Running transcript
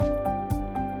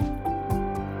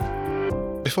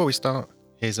Before we start,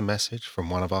 here's a message from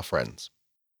one of our friends.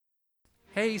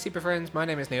 Hey super friends, my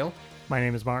name is Neil. My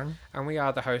name is Martin. And we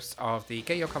are the hosts of the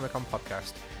Get Your Comic Con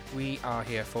podcast. We are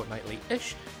here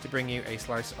fortnightly-ish to bring you a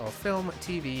slice of film,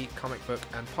 TV, comic book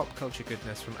and pop culture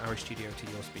goodness from our studio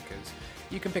to your speakers.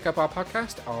 You can pick up our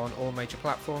podcast on all major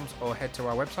platforms or head to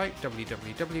our website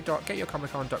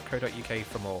www.getyourcomiccon.co.uk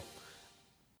for more.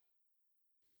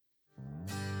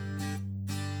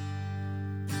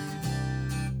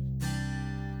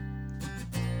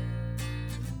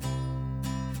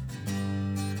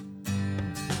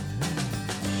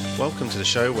 Welcome to the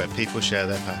show where people share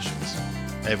their passions.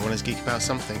 Everyone is geek about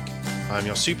something. I'm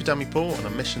your Super Dummy Paul on a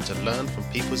mission to learn from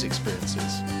people's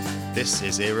experiences. This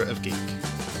is Era of Geek.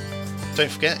 Don't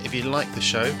forget, if you like the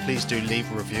show, please do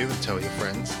leave a review and tell your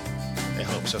friends. It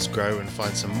helps us grow and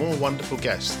find some more wonderful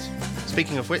guests.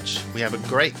 Speaking of which, we have a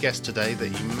great guest today that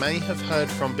you may have heard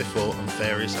from before on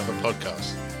various other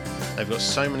podcasts. They've got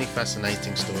so many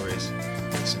fascinating stories.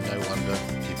 It's no wonder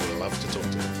people love to talk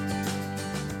to them.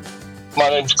 My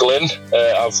name's Glyn.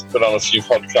 I've been on a few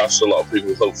podcasts. A lot of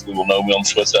people hopefully will know me on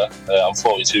Twitter. I'm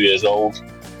 42 years old.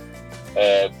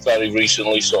 Very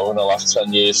recently, sort of in the last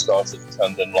 10 years, started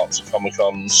attending lots of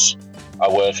Comic-Cons. I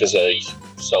work as a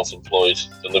self-employed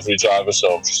delivery driver,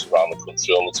 so I'm just around the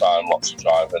country all the time, lots of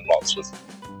driving, lots and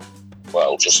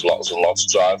lots of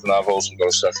driving. I've also got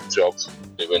a second job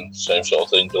doing the same sort of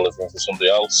thing, delivering for somebody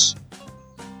else.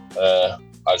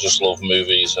 I just love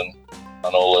movies and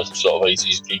all the sort of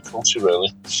 80s geek culture,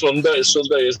 really. Sunday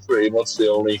is pretty much the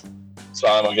only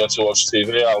time I get to watch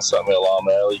TV. I'll set my alarm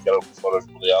early, get up before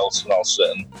everybody else, and I'll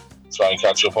sit and try and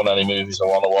catch up on any movies I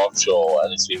want to watch or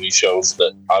any TV shows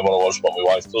that I want to watch but my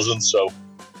wife doesn't. So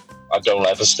I don't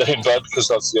ever stay in bed because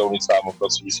that's the only time I've got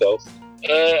to myself.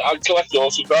 I collect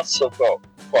autographs. I've got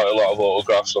quite a lot of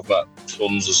autographs. I've met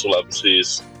tons of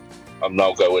celebrities. I'm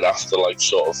now going after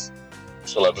sort of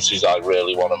celebrities I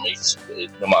really want to meet.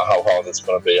 No matter how hard it's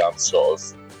going to be, I'm sort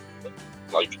of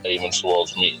aiming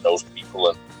towards meeting those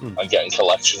people and getting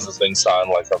collections of things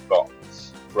signed. I've got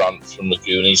Grant from the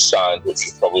Goonies signed, which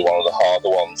was probably one of the harder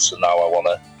ones, so now I want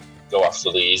to go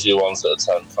after the easier ones that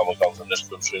attend Comic-Cons in this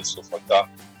country and stuff like that.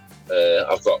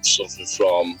 I've got something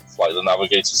from Flight of the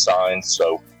Navigator signed,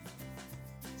 so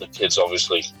the kid's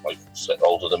obviously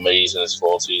older than me, he's in his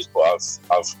 40s, but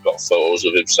I've got photos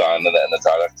of him signing it and the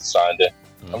director signed it.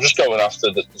 I'm just going after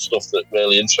the stuff that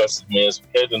really interested me as a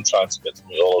kid and trying to get to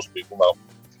meet all those people now.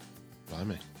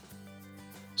 Blimey.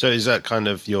 So is that kind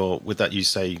of would that you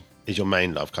say is your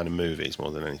main love, kind of movies more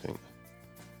than anything?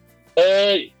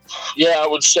 Yeah, I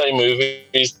would say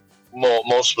movies,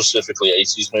 more specifically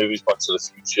 80s movies, Back to the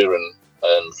Future and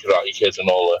Karate Kid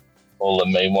and all the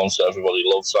main ones that everybody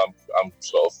loves. I'm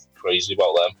sort of crazy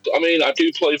about them. I mean, I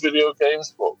do play video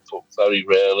games, but very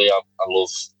rarely. I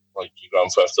love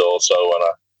Grand Theft Auto, and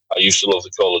I used to love the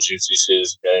Call of Duty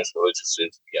series of games, but they just seem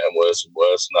to be getting worse and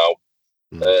worse now.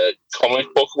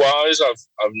 Comic book wise,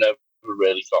 I've never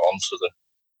really got onto the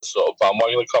sort of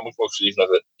bandwagon of comic books,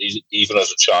 even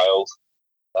as a child.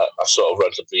 I sort of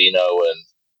read the Beano and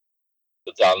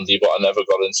the Dandy, but I never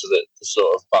got into the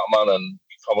sort of Batman and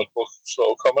comic book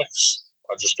sort of comics.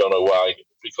 I just don't know why.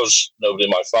 Because nobody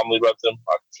in my family read them,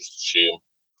 I just assume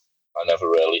I never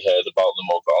really heard about them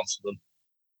or got onto them.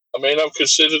 I mean, I've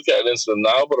considered getting into them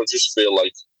now, but I just feel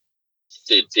like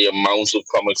the amount of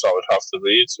comics I would have to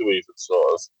read to even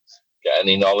sort of get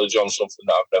any knowledge on something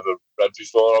that I've never read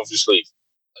before. Obviously,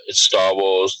 it's Star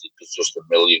Wars. There's just a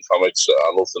million comics.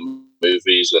 I love the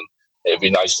movies, and it'd be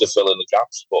nice to fill in the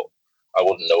gaps, but I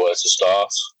wouldn't know where to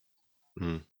start.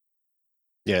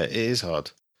 Yeah, it is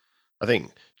hard. Do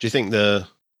you think the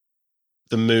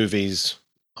movies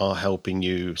are helping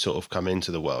you sort of come into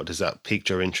the world? Has that piqued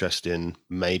your interest in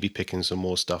maybe picking some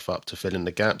more stuff up to fill in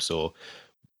the gaps, or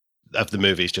have the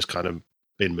movies just kind of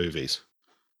been movies?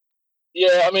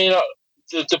 Yeah, I mean,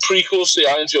 the prequels,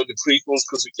 I enjoyed the prequels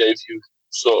because it gave you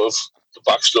sort of the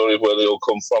backstory of where they all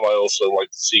come from. I also like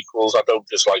the sequels. I don't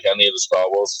dislike any of the Star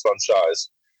Wars franchise.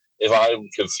 If I'm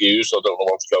confused or don't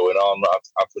know what's going on,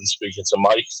 I've been speaking to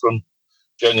Mike from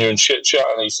Genuine Chit Chat,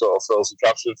 and he sort of fills the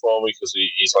gaps in for me because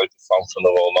he's like the fountain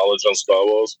of all knowledge on Star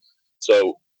Wars.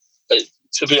 So,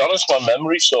 to be honest, my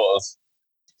memory sort of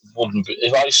wouldn't be.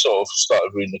 If I sort of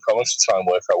started reading the comics to try and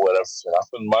work out where everything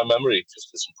happened, my memory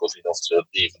just isn't good enough to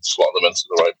even slot them into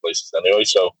the right places anyway.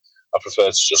 So, I prefer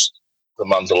to just The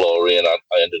Mandalorian. I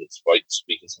ended up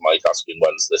speaking to Mike, asking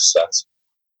when's this set,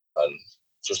 and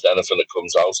just anything that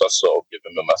comes out, I sort of give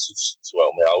him a message to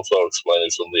help me out or explain who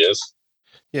somebody is.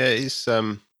 Yeah, it's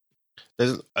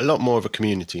there's a lot more of a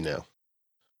community now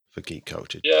for geek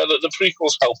culture. Yeah, the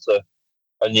prequels helped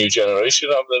a new generation,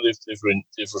 haven't they?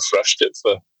 They've refreshed it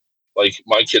for, like,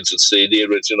 my kids would see the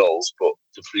originals, but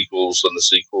the prequels and the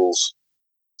sequels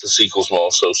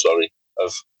more so, sorry,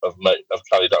 have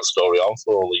carried that story on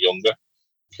for all the younger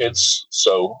kids.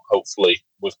 So hopefully,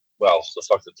 with, well, the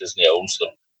fact that Disney owns them,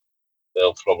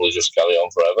 they'll probably just carry on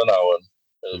forever now,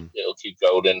 and it'll keep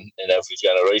going in every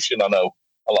generation. I know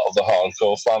a lot of the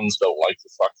hardcore fans don't like the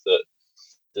fact that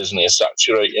Disney is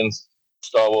saturating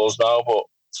Star Wars now, but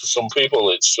to some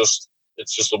people, it's just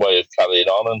a way of carrying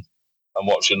on and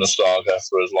watching the saga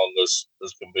for as long as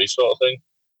can be, sort of thing.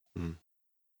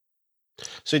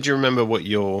 So, do you remember what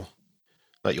your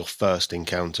first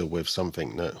encounter with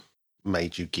something that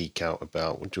made you geek out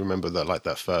about? Do you remember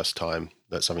that first time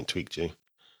that something tweaked you?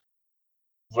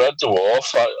 Red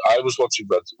Dwarf. I was watching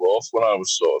Red Dwarf when I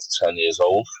was sort of 10 years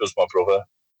old, because my brother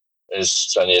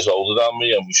is 10 years older than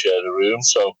me and we shared a room.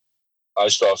 So I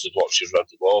started watching Red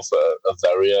Dwarf at a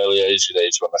very early age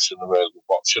when I shouldn't have really been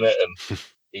watching it. And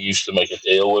he used to make a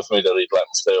deal with me that he'd let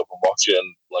me stay up and watch it.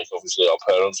 And, like, obviously our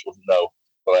parents wouldn't know,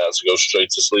 but I had to go straight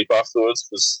to sleep afterwards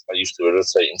because I used to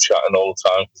irritate him chatting all the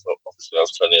time, because obviously I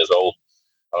was 10 years old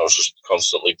and I was just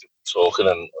constantly talking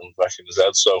and wrecking his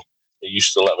head. So he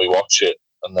used to let me watch it,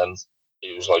 and then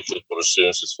he was like, but as soon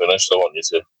as it's finished, I want you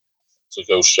to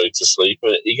go straight to sleep.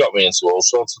 He got me into all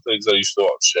sorts of things. I used to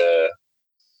watch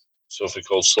something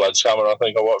called Sledgehammer, I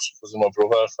think I watched because of my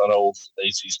brother, an old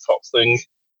 80s cop thing.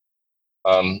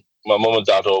 And my mum and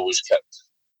dad always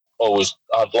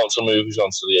had lots of movies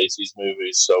onto the 80s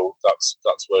movies, so that's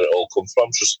where it all come from.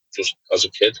 Just as a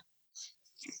kid,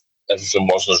 everything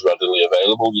wasn't as readily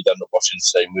available. You'd end up watching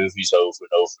the same movies over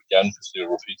and over again because they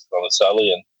were repeated on the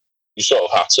telly, and you sort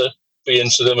of had to be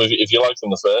into them if you liked them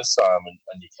the first time,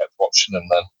 and you kept watching them.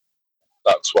 Then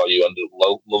that's why you ended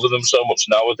up loving them so much.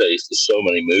 Nowadays, there's so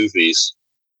many movies.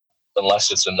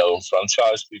 Unless it's a known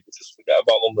franchise, people just forget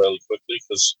about them really quickly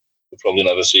because you'll probably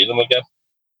never see them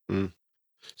again.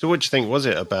 So, what do you think was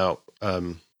it about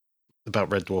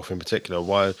Red Dwarf in particular?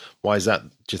 Why is that?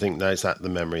 Do you think is that the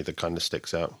memory that kind of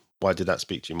sticks out? Why did that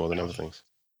speak to you more than other things?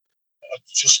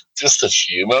 Just the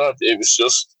humour. It was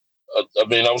just. I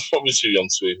mean, I was probably too young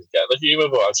to even get the humour,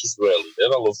 but I just really did.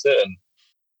 I loved it,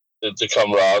 and the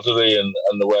camaraderie and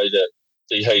the way that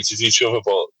they hated each other,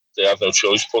 but they had no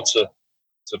choice but to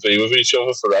be with each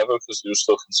other forever because they were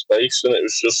stuck in space, and it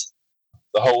was just,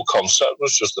 the whole concept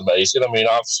was just amazing. I mean,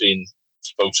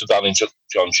 spoke to Danny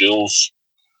John Jules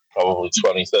probably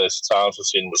 20, 30 times. I've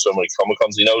seen him at so many Comic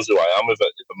Cons. He knows who I am. If I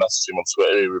message him on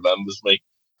Twitter, he remembers me.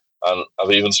 And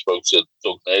I've even spoke to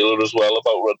Doug Naylor as well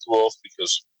about Red Dwarf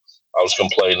because I was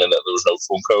complaining that there was no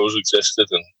Funkos existed,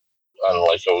 and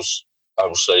like I was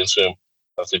saying to him,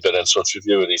 have they been in touch with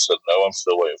you? And he said, no, I'm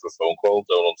still waiting for a phone call.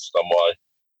 Don't understand why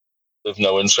they've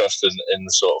no interest in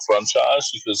the sort of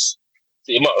franchise, because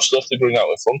the amount of stuff they bring out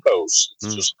with Funkos,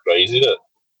 it's just crazy that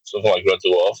something like Red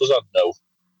Dwarf has had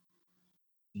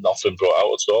nothing brought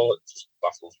out at all. It just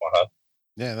baffles my head.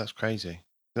 Yeah, that's crazy.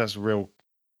 That's real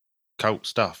cult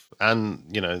stuff, and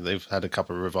they've had a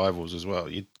couple of revivals as well.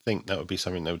 You'd think that would be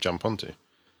something they would jump onto.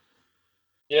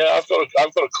 Yeah, I've got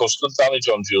a custom Danny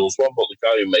John Jules one, but the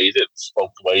guy who made it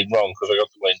spelled Dwayne wrong because I got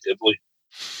Dwayne Dibley,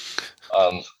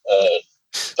 and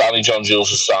Danny John Jules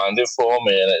has signed it for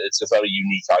me, and it's a very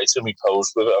unique item. He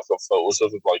posed with it. I've got photos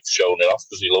of it, like, showing it off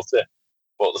because he loved it.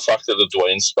 But the fact that the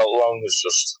Dwayne spelled wrong is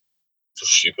just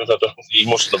stupid. He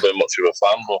mustn't have been much of a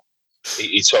fan, but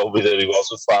he told me that he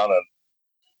was a fan, and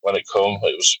when it came,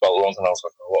 it was spelled wrong, and I was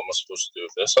like, what am I supposed to do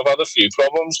with this? I've had a few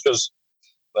problems because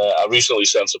I recently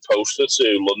sent a poster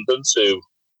to London to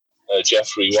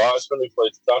Jeffrey Wiseman, who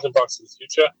played Dad in Back to the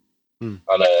Future, and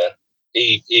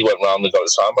he went round and got it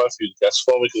signed by a few guests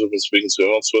for me because I've been speaking to him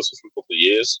on Twitter for a couple of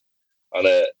years, and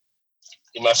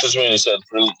he messaged me and he said,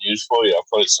 brilliant news for you, I've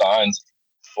got it signed,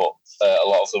 but a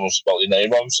lot of them have spelled your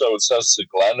name wrong, so it says to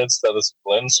Glenn instead of to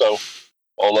Glyn. So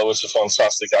although it's a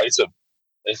fantastic item,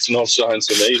 it's not signed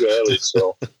to me, really.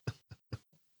 So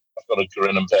I've got to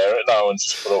grin and bear it now and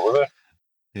just put up with it.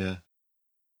 Yeah.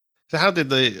 So how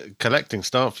did the collecting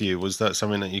start for you? Was that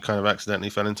something that you kind of accidentally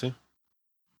fell into?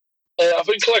 I've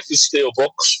been collecting steel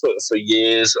books for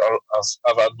years.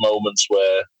 I've had moments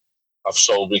where I've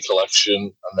sold my collection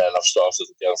and then I've started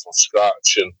again from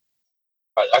scratch. And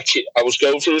I was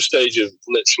going through a stage of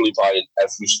literally buying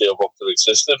every steel book that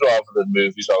existed rather than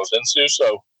movies I was into.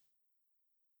 So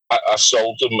I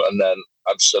sold them, and then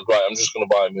I said, right, I'm just going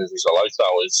to buy movies I like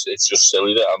now. It's just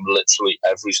silly that I'm literally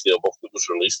every steel book that was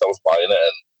released, I was buying it.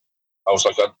 And I was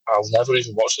like, I'll never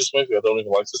even watch this movie. I don't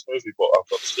even like this movie, but I've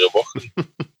got the steel book.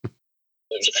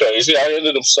 It was crazy. I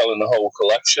ended up selling the whole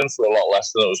collection for a lot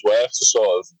less than it was worth to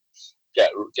sort of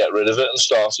get rid of it and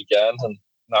start again. And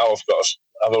now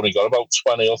I've only got about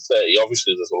 20 or 30.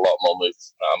 Obviously, there's a lot more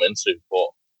movies that I'm into, but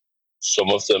some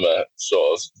of them are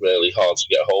sort of really hard to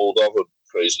get hold of and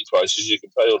crazy prices. You can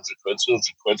pay 100 quid, 200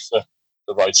 quid for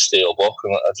the right steel book,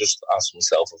 and I just ask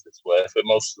myself if it's worth it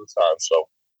most of the time. So,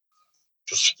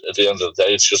 just at the end of the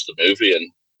day, it's just a movie,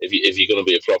 and if you're going to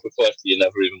be a proper collector, you're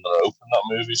never even going to open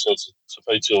that movie. So to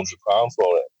pay £200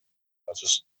 for it,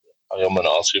 I am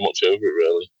not too much over it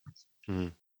really.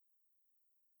 Mm.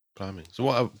 Blimey.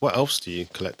 So what else do you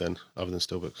collect then, other than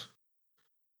steelbooks?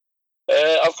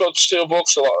 I've got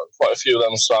steelbooks, quite a few of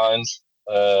them signed.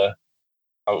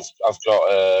 I've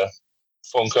got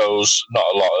Funkos,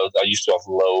 not a lot. I used to have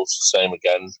loads, the same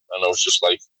again, and I was just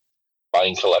like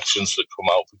buying collections that come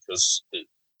out because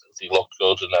they look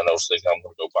good, and then I was thinking I'm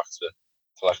going to go back to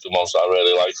collecting ones that I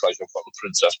really like. Like I've got the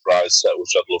Princess Bride set,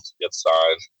 which I'd love to get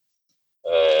signed.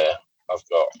 I've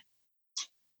got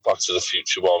Back to the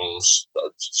Future ones.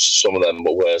 Some of them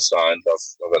were signed.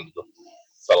 I've ended up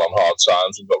fell on hard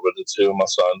times and got rid of two of my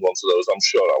signed ones of those. I'm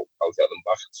sure I'll get them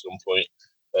back at some point.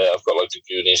 I've got like the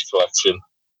Goonies collection.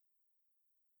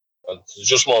 And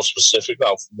just more specific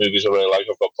now for movies I really like.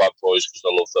 I've got Bad Boys because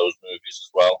I love those movies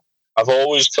as well. I've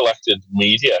always collected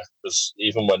media because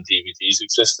even when DVDs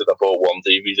existed, I bought one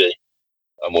DVD,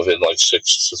 and within like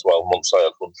 6 to 12 months, I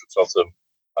had hundreds of them.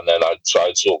 And then I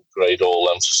tried to upgrade all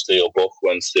them to Steelbook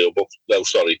when Steelbook. No,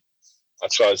 sorry, I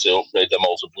tried to upgrade them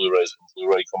all to Blu-rays when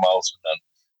Blu-ray come out, and then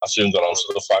I soon got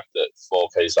onto the fact that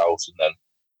 4K's out, and then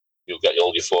you'll get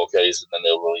all your 4Ks, and then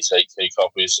they'll release 8K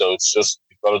copies. So it's just,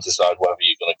 you've got to decide whether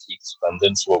you're going to keep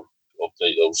spending to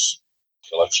update those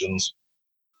collections.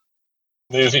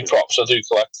 Movie props I do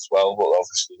collect as well, but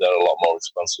obviously they're a lot more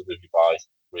expensive if you buy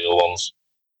real ones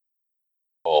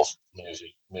or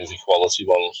movie quality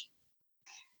ones.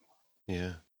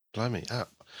 Yeah, blimey.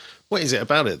 What is it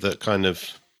about it that kind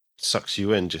of sucks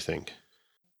you in, do you think?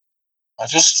 I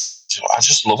just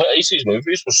love it. 80s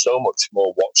movies were so much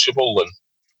more watchable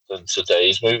than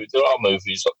today's movies. There are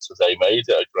movies that today made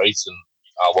that are great, and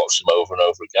I'll watch them over and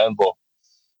over again, but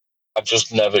I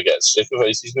just never get sick of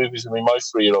 80s movies. I mean, my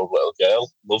 3-year-old little girl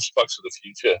loves Back to the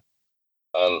Future,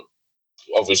 and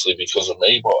obviously because of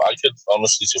me, but I could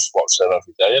honestly just watch them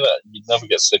every day, and you'd never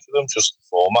get sick of them, just the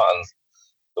format and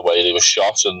the way they were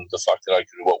shot, and the fact that I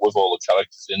grew up with all the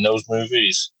characters in those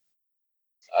movies.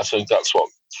 I think that's what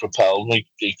propelled me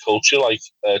geek culture. Like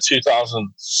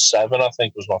 2007, I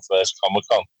think, was my first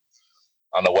Comic-Con,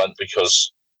 and I went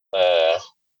because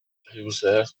who was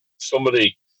there?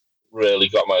 Somebody really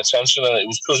got my attention, and it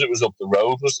was because it was up the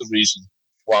road was the reason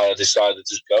why I decided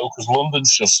to go, because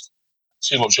London's just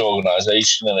too much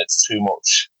organisation, and it's too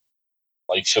much,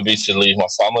 like, for me to leave my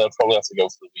family. I'd probably have to go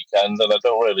for the weekend, and I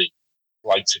don't really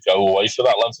like to go away for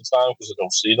that length of time because I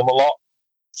don't see them a lot.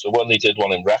 So when they did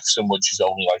one in Wrexham, which is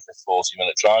only like a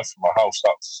 40-minute drive from my house,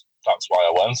 that's why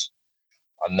I went.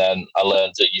 And then I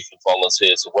learned that you can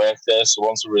volunteer to work there. So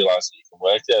once I realised that you can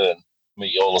work there and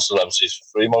meet all the celebrities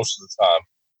for free most of the time,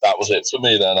 that was it for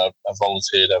me. Then I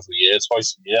volunteered every year,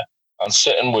 twice a year, and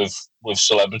sitting with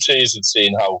celebrities and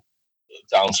seeing how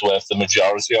down to earth the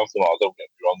majority of them are. Don't get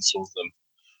me wrong, some of them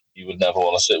you would never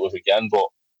want to sit with again, but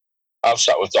I've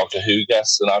sat with Doctor Who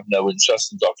guests and I've no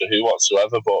interest in Doctor Who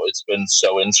whatsoever, but it's been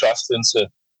so interesting to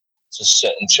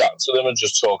sit and chat to them and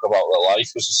just talk about their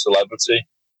life as a celebrity.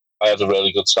 I had a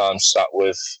really good time sat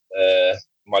with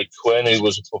Mike Quinn, who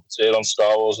was a puppeteer on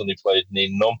Star Wars, and he played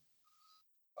Nien Nunb.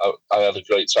 I had a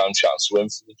great time chatting to him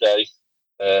for the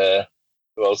day.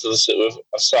 Who else did I sit with?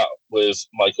 I sat with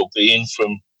Michael Biehn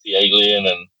from The Alien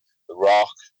and The Rock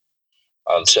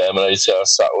and Terminator.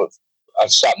 I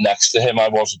sat next to him. I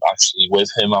wasn't actually with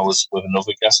him. I was with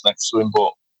another guest next to him.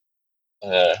 But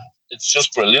it's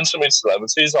just brilliant to meet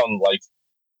celebrities on like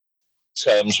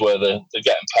terms where they're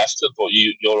getting pestered, but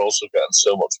you're also getting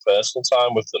so much personal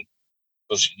time with them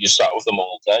because you sat with them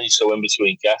all day. So in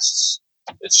between guests,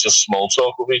 it's just small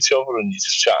talk with each other and you're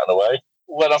just chatting away.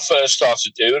 When I first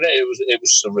started doing it, it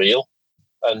was surreal.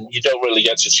 And you don't really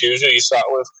get to choose who you sat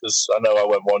with, because I know I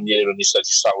went one year and he said you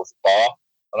sat with the bar,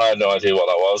 and I had no idea what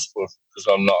that was because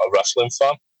I'm not a wrestling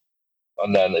fan.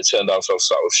 And then it turned out I was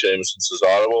sat with Sheamus and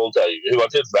Cesaro all day, who I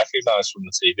did recognise from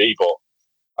the TV,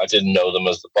 but I didn't know them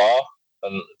as the bar.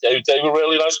 And they were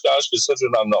really nice guys,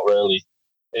 considering I'm not really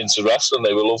into wrestling.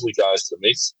 They were lovely guys to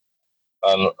meet.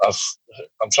 And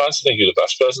I'm trying to think who the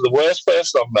best person. The worst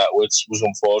person I've met, which was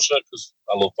unfortunate because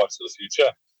I love Back to the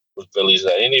Future, was Billy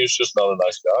Zane. He was just not a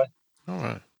nice guy. All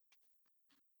right.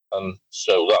 And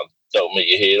so that don't meet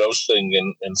your heroes thing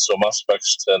in some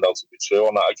aspects turned out to be true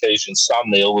on that occasion. Sam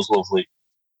Neill was lovely.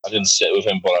 I didn't sit with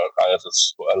him, but I had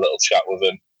a little chat with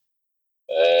him.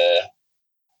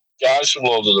 guys from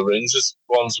Lord of the Rings is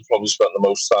ones I probably spent the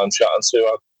most time chatting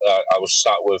to. I was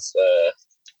sat with,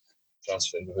 trying to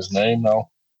think of his name now.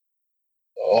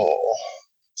 Oh,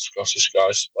 Scottish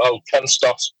guys. Oh, Ken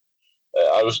Stott.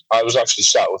 I was actually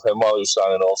sat with him while he was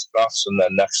signing autographs, and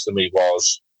then next to me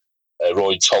was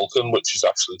Roy Tolkien, which is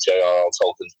actually J.R.R.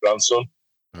 Tolkien's grandson.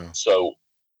 Oh. So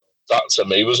that to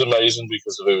me was amazing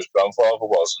because of who his grandfather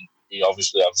was, and he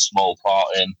obviously had a small part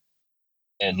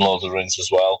in Lord of the Rings as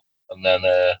well. And then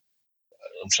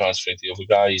I'm trying to think the other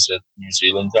guy. He's a New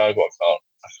Zealand guy, but I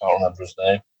can't remember his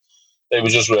name. They were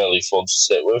just really fun to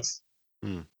sit with,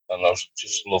 and I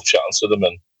just loved chatting to them.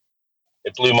 And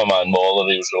it blew my mind more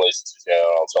that he was related to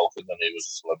J.R.R. Tolkien than he was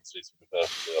a celebrity, to be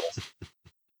perfectly honest.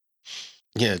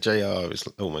 Yeah, JR is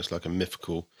almost like a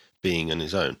mythical being in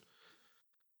his own.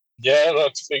 Yeah,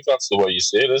 I think that's the way you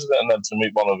see it, isn't it? And then to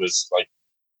meet one of his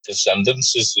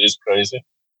descendants is crazy.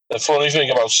 The funny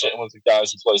thing about sitting with the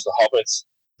guys who plays the Hobbits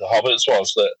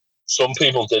was that some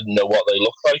people didn't know what they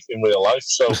looked like in real life.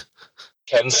 So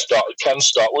Ken Stott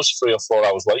was 3 or 4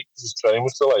 hours late because his train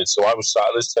was delayed. So I was sat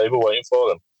at his table waiting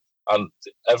for him, and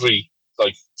every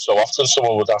so often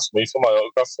someone would ask me for my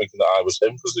autograph, thinking that I was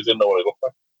him because they didn't know what he looked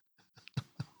like.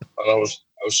 And I was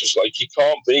just like, you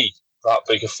can't be that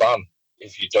big a fan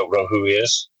if you don't know who he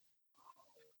is.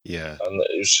 Yeah. And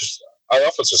it was just, I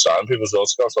offered to sign people's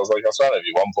autographs. I was like, I'll sign if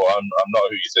you want, but I'm not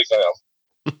who you think I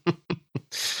am.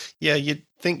 Yeah, you'd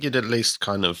think you'd at least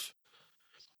kind of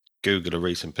Google a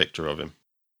recent picture of him.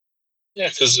 Yeah,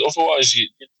 because otherwise,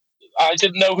 I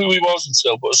didn't know who he was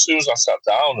until, but as soon as I sat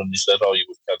down and he said, "Oh, you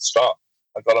were Ken Stott,"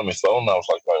 I got on my phone and I was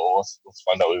like, "Right, well, let's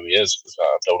find out who he is," because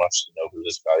I don't actually know who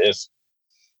this guy is.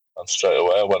 And straight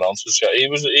away, I went on to chat. He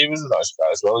was a nice guy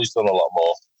as well. He's done a lot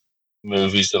more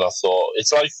movies than I thought.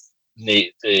 It's like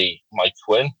the Mike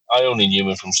Quinn. I only knew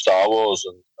him from Star Wars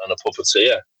and A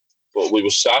Puppeteer. But we were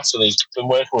sat, and he's been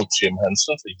working with Jim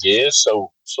Henson for years.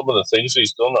 So some of the things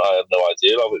he's done, I had no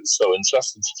idea of. It was so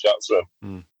interesting to chat to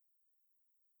him.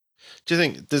 Do you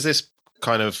think, does this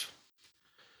kind of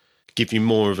give you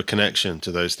more of a connection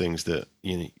to those things that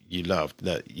you loved,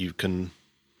 that you can,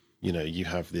 you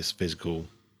have this physical,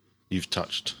 you've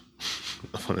touched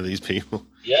one of these people?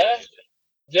 Yeah,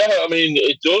 I mean,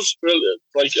 it does. Really,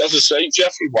 like, as I say,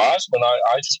 Jeffrey Wiseman,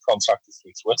 I just contacted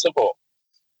through Twitter, but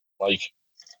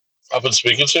I've been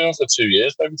speaking to him for 2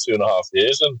 years, maybe 2.5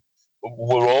 years, and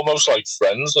we're almost like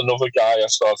friends. Another guy I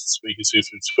started speaking to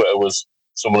through Twitter was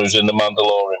someone who's in The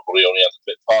Mandalorian, but he only had a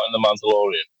bit part in The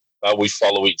Mandalorian. Now we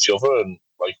follow each other, and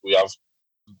we have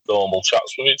normal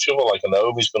chats with each other. Like, I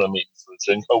know he's going to meet me for a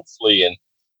drink, hopefully in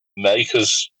May,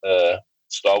 because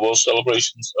Star Wars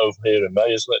celebrations over here in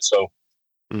May, isn't it? So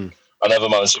I never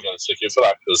managed to get a ticket for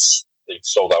that because they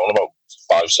sold out in about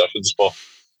 5 seconds, but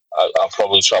I'll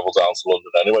probably travel down to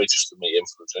London anyway just to meet him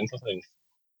for a drink, I think.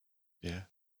 Yeah,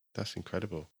 that's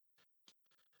incredible.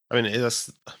 I mean,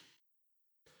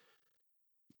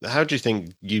 how do you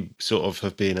think you sort of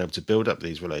have been able to build up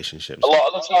these relationships? A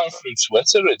lot of the time through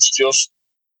Twitter, it's just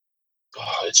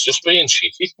being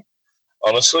cheeky,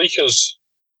 honestly, because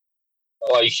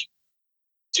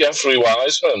Jeffrey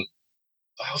Wiseman,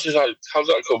 how did that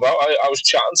come about? I was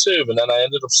chatting to him, and then I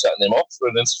ended up setting him up for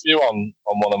an interview on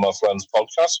one of my friend's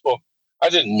podcasts, but I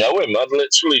didn't know him. I'd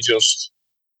literally just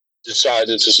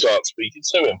decided to start speaking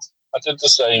to him. I did the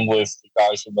same with the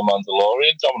guy from The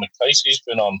Mandalorian, Dominic Pace. He's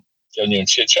been on Genuine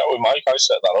Chit Chat with Mike. I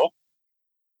set that up.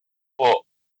 But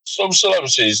some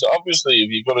celebrities, obviously, if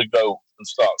you're going to go and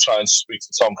start trying to speak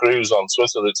to Tom Cruise on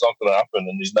Twitter, it's not going to happen,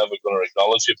 and he's never going to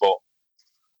acknowledge you. But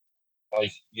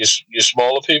your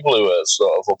smaller people who are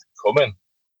sort of up and coming.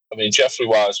 I mean, Jeffrey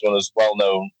Wiseman, as well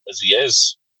known as he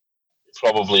is,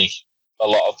 probably a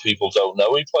lot of people don't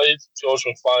know he played George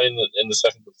McFly in the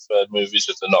second and third movies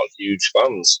if they're not huge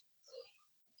fans.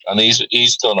 And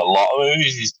he's done a lot of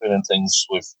movies. He's been in things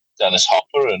with Dennis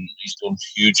Hopper, and he's done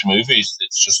huge movies.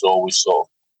 It's just always sort of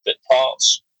bit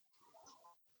parts.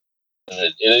 And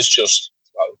it is just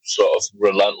sort of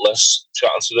relentless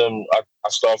chatting to them. I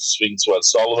started speaking to Ed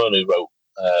Solomon, who wrote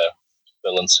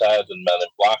Bill and Ted and Men in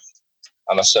Black,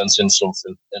 and I sent in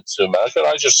something into America. And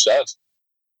I just said,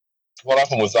 what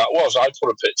happened with that was I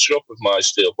put a picture up of my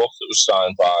steel book that was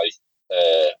signed by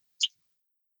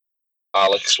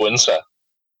Alex Winter.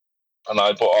 And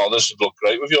I thought, oh, this would look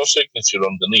great with your signature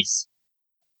underneath.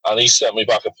 And he sent me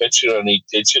back a picture, and he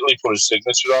digitally put his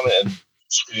signature on it and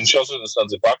screenshot it and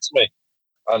sent it back to me.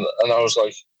 And I was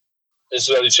like, is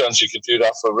there any chance you could do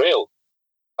that for real?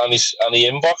 And he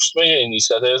inboxed me, and he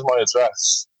said, here's my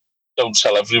address. Don't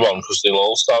tell everyone, because they'll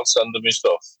all start sending me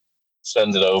stuff.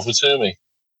 Send it over to me.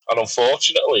 And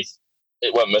unfortunately,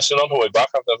 it went missing on the way back.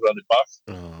 I've never had it back.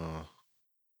 Oh.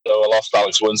 I lost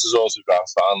Alex Winter's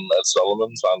autograph and Ed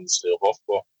Solomon's and Steelbook,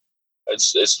 but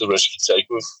it's the risk you take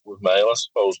with mail, I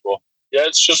suppose. But yeah,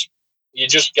 it's just you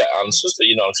just get answers that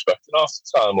you're not expecting half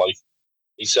the time. Like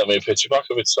he sent me a picture back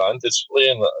of it signed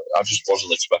digitally, and I just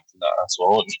wasn't expecting that at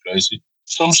all. It was crazy.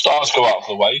 Some stars go out of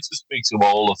the way to speak to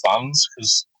all the fans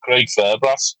because Craig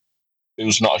Fairbrass,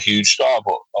 who's not a huge star,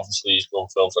 but obviously he's done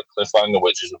films like Cliffhanger,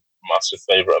 which is a massive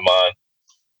favourite of mine.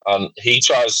 And he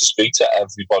tries to speak to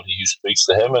everybody who speaks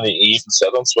to him. And he even said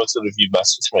on Twitter, if you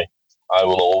message me, I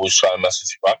will always try and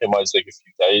message you back. It might take a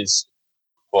few days,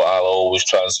 but I'll always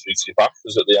try and speak to you back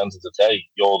because at the end of the day,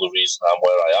 you're the reason I'm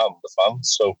where I am, the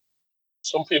fans. So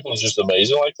some people are just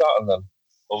amazing like that. And then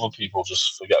other people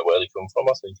just forget where they come from,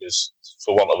 I think, is,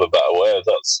 for want of a better word,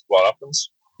 that's what happens.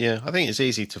 Yeah, I think it's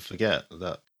easy to forget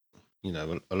that, you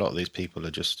know, a lot of these people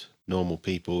are just normal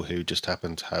people who just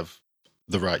happen to have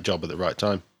the right job at the right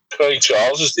time. Craig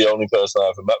Charles is the only person I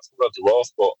ever met from Red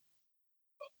Dwarf, but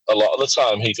a lot of the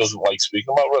time he doesn't like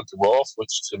speaking about Red Dwarf,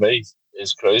 which to me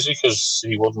is crazy because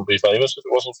he wouldn't be famous if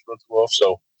it wasn't for Red Dwarf.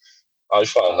 So I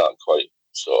find that quite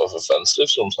sort of offensive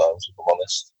sometimes, if I'm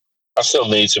honest. I still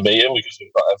need to meet him because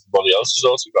we've got everybody else's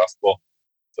autograph, but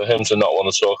for him to not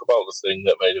want to talk about the thing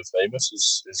that made him famous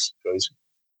is crazy.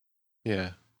 Yeah.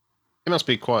 It must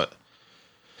be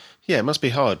it must be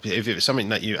hard if it's something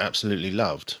that you absolutely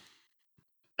loved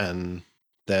and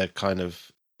they're kind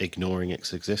of ignoring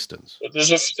its existence. But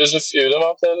there's a few of them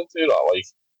out there that do that. Like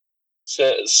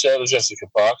Sarah Jessica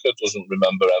Parker doesn't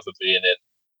remember ever being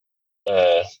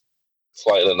in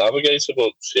Flight of the Navigator,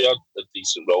 but she had a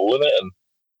decent role in it. And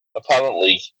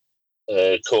apparently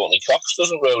Courtney Cox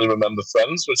doesn't really remember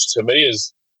Friends, which to me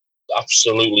is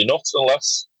absolutely nuts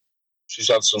unless she's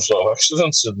had some sort of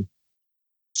accidents and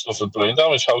suffered brain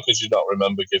damage. How could you not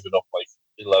remember giving up like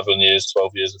 11 years,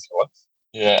 12 years of your life?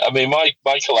 Yeah, I mean,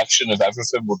 my collection of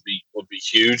everything would be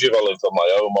huge if I lived on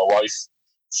my own. My wife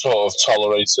sort of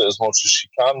tolerates it as much as she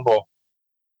can, but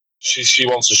she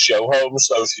wants a show home,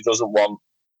 so she doesn't want.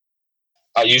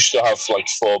 I used to have like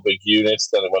 4 big units,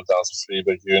 then it went down to 3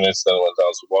 big units, then it went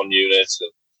down to 1 unit,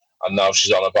 and now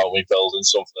she's on about me building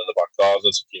something in the back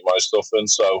garden to keep my stuff in.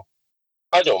 So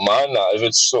I don't mind that. If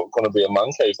it's going to be a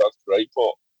man cave, that's great.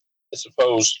 But I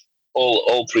suppose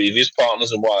all previous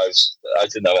partners and wives, I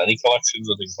didn't have any collections.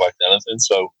 I didn't collect anything,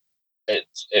 so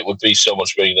it would be so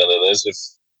much bigger than it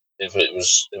is if I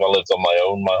lived on my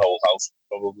own. My whole house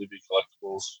would probably be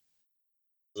collectibles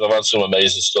because I've had some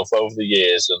amazing stuff over the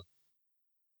years, and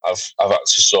I've had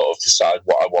to sort of decide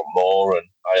what I want more. And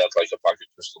I had like a bag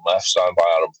of crystal meth signed by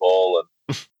Aaron Paul,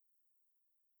 and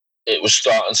it was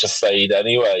starting to fade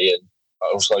anyway. And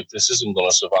I was like, this isn't going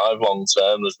to survive long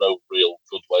term. There's no real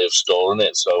good way of storing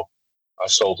it, so I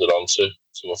sold it on to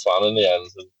a fan in the end.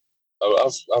 And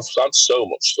I've had so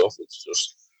much stuff. It's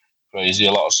just crazy.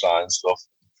 A lot of signed stuff.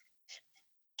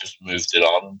 Just moved it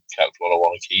on and kept what I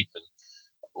want to keep. And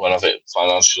when I've hit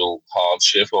financial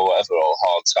hardship or whatever, or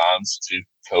hard times due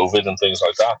to COVID and things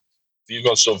like that, if you've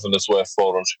got something that's worth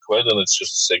 400 quid and it's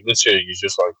just a signature, you're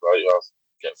just like, right, I'll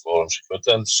get 400 quid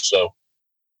then. So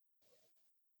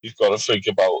you've got to think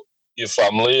about your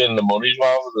family and the money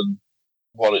rather than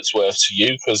what it's worth to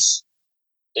you, because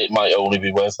it might only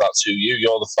be worth that to you.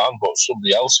 You're the fan, but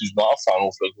somebody else who's not a fan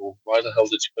will think, well, why the hell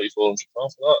did you pay £400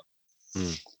 for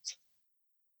that?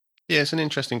 Yeah, it's an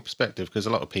interesting perspective because a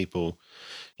lot of people,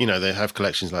 you know, they have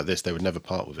collections like this, they would never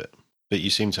part with it. But you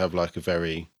seem to have like a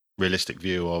very realistic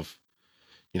view of,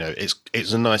 you know,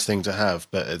 it's a nice thing to have,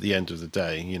 but at the end of the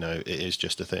day, you know, it is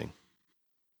just a thing.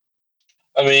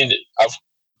 I mean,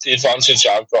 the advantage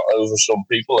I've got over some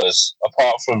people is,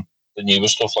 apart from the newer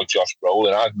stuff like Josh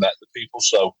Brolin, I've met the people,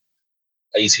 so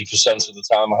 80% of the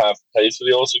time I have paid for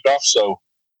the autograph, so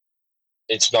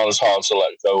it's not as hard to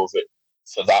let go of it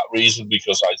for that reason,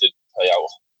 because I did pay out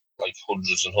like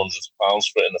hundreds and hundreds of pounds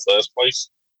for it in the first place.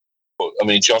 But I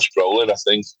mean, Josh Brolin, I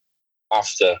think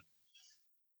after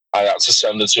I had to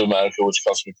send it to America, which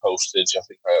cost me postage, I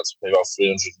think I had to pay about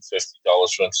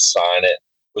 $350 for him to sign it,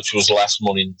 which was less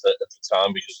money at the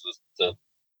time because of the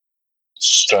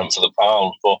strength of the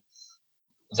pound. But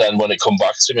then when it come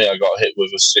back to me, I got hit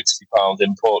with a £60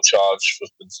 import charge for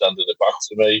sending it back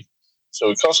to me. So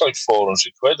it cost like 400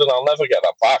 quid, and I'll never get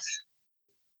that back.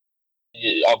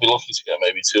 I'll be lucky to get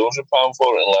maybe £200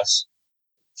 for it, unless,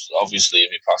 obviously,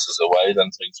 if he passes away,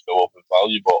 then things go up in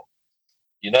value. But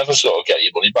you never sort of get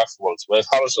your money back for what it's worth.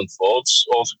 Harrison Ford's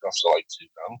autographs are like £2,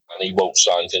 and he won't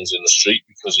sign things in the street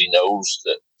because he knows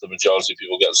that the majority of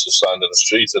people get stuff signed in the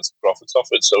street at profits off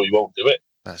it, so he won't do it.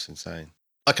 That's insane.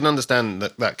 I can understand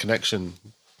that connection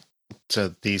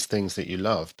to these things that you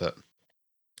love, but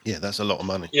yeah, that's a lot of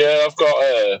money. Yeah, I've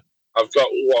got I've got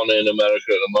one in America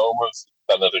at the moment,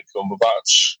 Benedict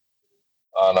Cumberbatch,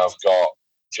 and I've got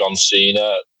John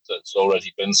Cena that's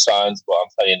already been signed, but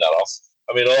I'm paying that off.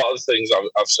 I mean, a lot of the things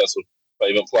I've set up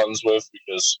payment plans with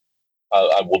because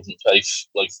I wouldn't pay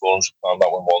like £400 out in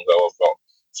one go. I've got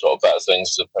sort of better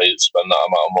things to pay spend that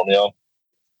amount of money on.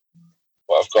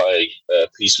 But I've got a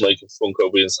Peacemaker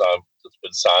Funko being signed that's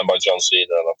been signed by John Cena,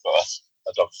 and I've got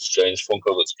a Doctor Strange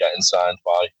Funko that's getting signed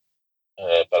by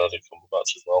Benedict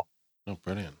Cumberbatch as well. Oh,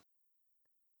 brilliant!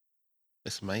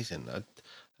 It's amazing. I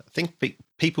think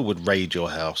people would raid your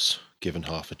house given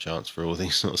half a chance for all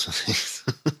these sorts of things.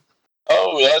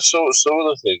 Oh yeah, so some of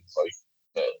the things like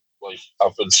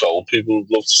I've been told people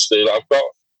would love to steal. I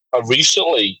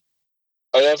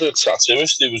had a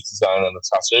tattooist who was designing a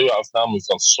tattoo. I've now moved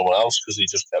on to someone else because he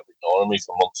just kept ignoring me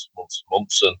for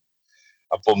months. And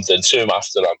I bumped into him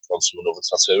after I'd gone to another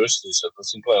tattooist. He said,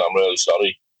 "Listen, Glyn, I'm really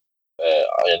sorry.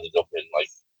 I ended up in like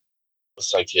a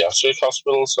psychiatric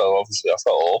hospital, so obviously I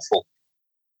felt awful,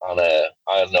 and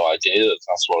I had no idea that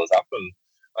that's what had happened."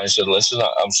 And he said, "Listen,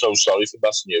 I'm so sorry for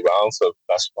messing you around for the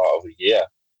best part of a year.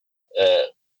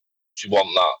 Do you want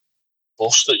that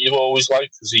bust that you've always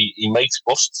liked?" Because he makes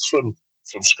busts from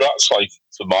scratch, like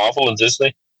for Marvel and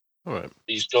Disney. All right.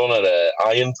 He's done an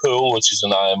Iron Pool, which is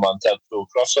an Iron Man Deadpool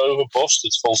crossover bust.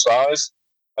 It's full size,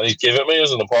 and he's given it me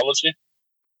as an apology.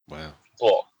 Wow.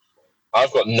 But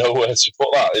I've got nowhere to put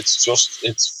that.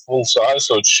 It's full size,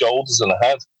 so it's shoulders and a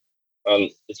head, and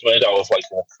it's made out of like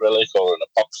an acrylic or an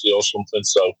epoxy or something.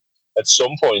 So at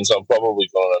some point, I'm probably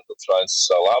going to end up trying to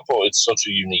sell that. But it's such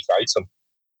a unique item.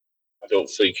 I don't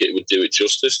think it would do it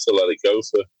justice to let it go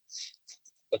for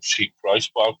a cheap price,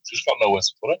 but I've just got nowhere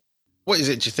to put it. What is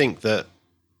it, do you think, that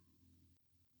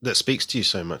speaks to you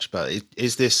so much about it?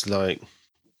 Is this like,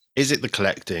 is it the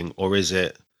collecting, or is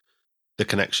it the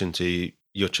connection to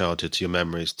your childhood, to your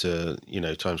memories, to,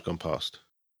 times gone past?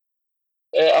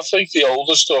 I think the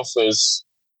older stuff is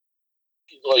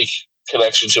like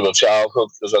connection to my childhood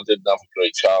because I didn't have a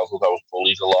great childhood. I was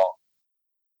bullied a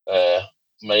lot,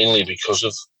 mainly because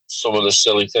of some of the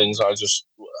silly things. I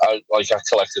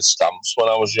collected stamps when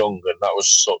I was young, and that was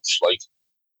such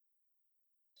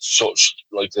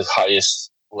the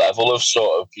highest level of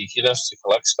sort of geekiness to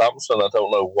collect stamps, and I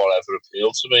don't know whatever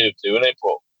appealed to me of doing it,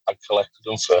 but I collected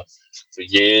them for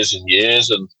years and years,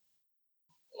 and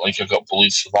I got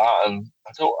bullied for that, and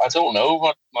I don't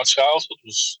know. My childhood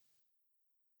was,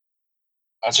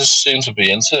 I just seemed to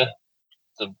be into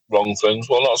the wrong things.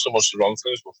 Well, not so much the wrong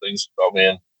things, but things that got me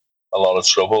in a lot of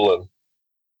trouble and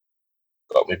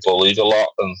got me bullied a lot,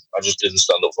 and I just didn't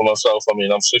stand up for myself. I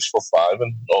mean, I'm 6'5"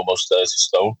 and almost 30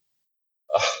 stone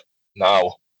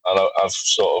now, and I've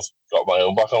sort of got my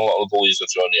own back on a lot of the bullies. I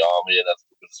joined the army and ended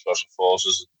up in the special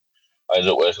forces. I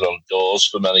ended up working on doors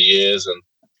for many years, and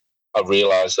I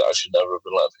realised that I should never have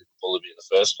been letting people bully me in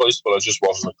the first place, but I just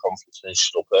wasn't a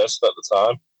confrontational person at the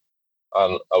time.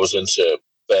 And I was into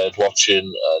bird watching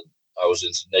and I was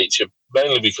into nature,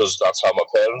 mainly because that's how my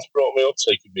parents brought me up,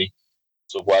 taking me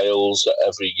to Wales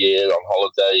every year on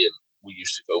holiday, and we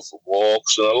used to go for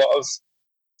walks, and a lot of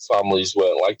families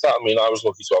weren't like that. I mean, I was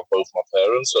lucky to have both my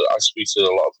parents. I speak to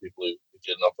a lot of people who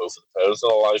didn't have both of the parents in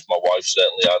their life. My wife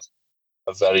certainly had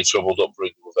a very troubled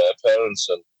upbringing with her parents,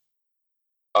 and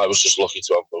I was just lucky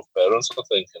to have both parents, I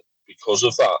think. And because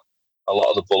of that, a lot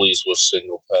of the bullies were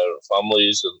single parent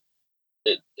families,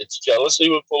 and it's jealousy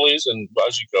with bullies. And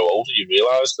as you grow older, you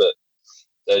realise that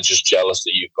they're just jealous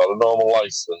that you've got a normal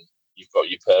life and you've got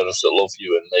your parents that love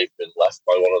you and they've been left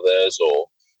by one of theirs, or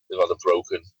they've had a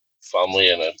broken family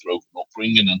and a broken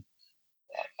upbringing. And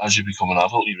as you become an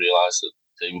adult, you realise that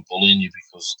they were bullying you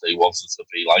because they wanted to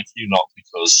be like you, not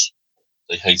because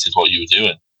they hated what you were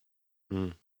doing.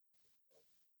 Mm.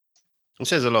 It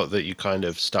says a lot that you kind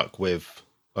of stuck with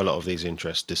a lot of these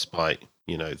interests despite,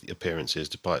 the appearances,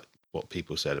 despite what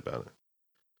people said about it.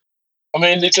 I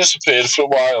mean, they disappeared for a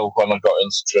while when I got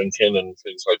into drinking and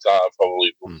things like that. I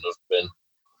probably wouldn't have been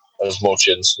as much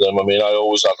into them. I mean, I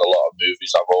always had a lot of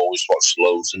movies. I've always watched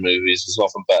loads of movies. There's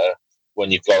nothing better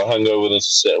when you've got a hangover than to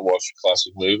sit and watch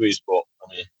classic movies. But,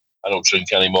 I mean, I don't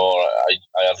drink anymore.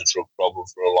 I had a drug problem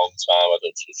for a long time. I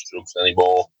don't touch drugs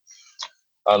anymore.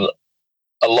 And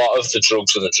a lot of the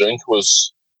drugs and the drink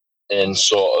was in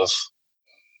sort of,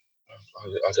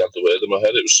 I had the word in my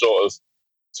head, it was sort of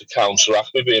to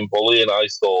counteract me being bullied, and I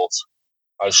thought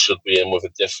I should be in with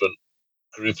a different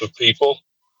group of people.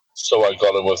 So I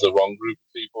got in with the wrong group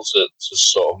of people to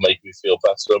sort of make me feel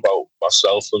better about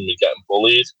myself and me getting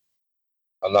bullied.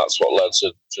 And that's what led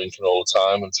to drinking all the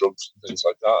time and drugs and things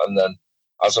like that. And then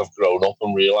as I've grown up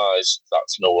and realised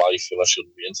that's no life and I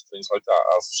shouldn't be into things like that,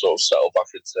 I've sort of settled back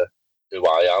into who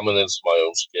I am and into my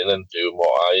own skin and doing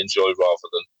what I enjoy rather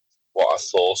than what I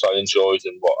thought I enjoyed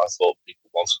and what I thought people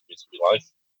wanted me to be like.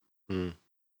 Mm.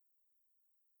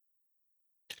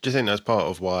 Do you think that's part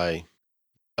of why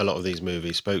a lot of these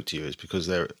movies spoke to you? Is because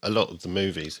a lot of the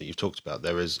movies that you've talked about,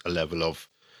 there is a level of,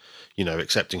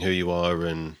 accepting who you are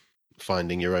and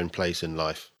finding your own place in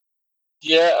life.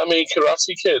 Yeah, I mean,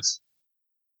 Karate Kid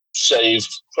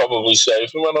probably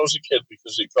saved me when I was a kid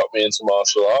because it got me into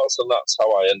martial arts, and that's how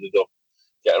I ended up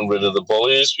getting rid of the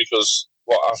bullies. Because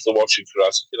after watching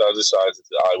Karate Kid, I decided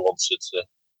that I wanted to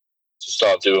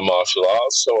start doing martial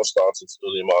arts, so I started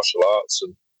studying martial arts,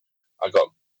 and I got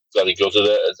very good at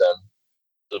it. And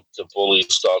then the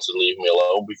bullies started leaving me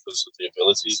alone because of the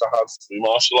abilities I had through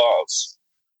martial arts.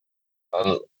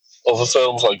 And other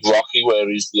films like Rocky, where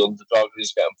he's the underdog and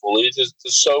he's getting bullied, there's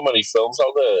so many films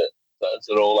out there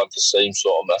that all had the same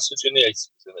sort of message in the 80s,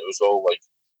 and it was all like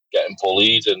getting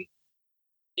bullied. And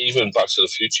even Back to the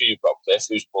Future, you've got Biff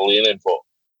who's bullying him, but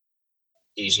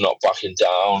he's not backing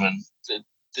down, and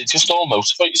they just all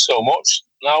motivate you so much.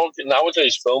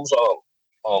 Nowadays, films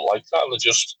aren't like that.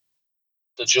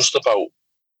 They're just about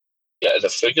getting the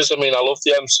figures. I mean, I love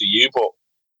the MCU, but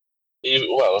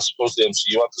I suppose the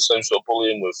MCU had the same sort of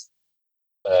bullying with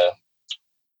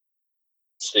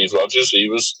Steve Rogers. He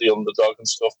was the underdog and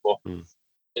stuff, but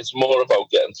it's more about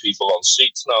getting people on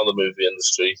seats now in the movie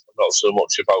industry, not so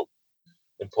much about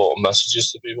important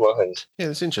messages to people, I think. Yeah,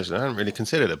 that's interesting. I hadn't really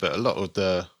considered it, but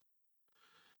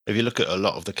if you look at a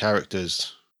lot of the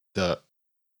characters that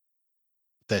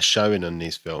they're showing in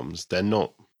these films, they're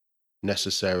not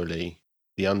necessarily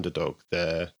the underdog.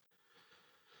 They're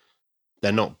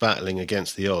not battling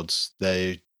against the odds.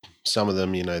 Some of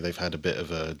them, they've had a bit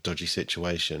of a dodgy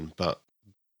situation, but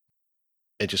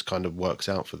it just kind of works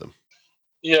out for them.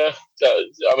 Yeah,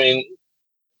 I mean,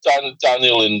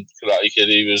 Daniel in Karate Kid,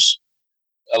 he was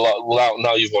a lot. Well,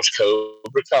 now you've watched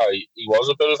Cobra Kai, he was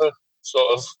a bit of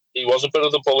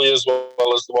the bully as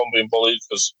well as the one being bullied,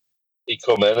 because he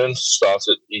come in and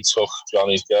he took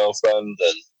Johnny's girlfriend,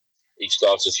 and he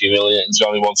started humiliating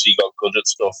Johnny once he got good at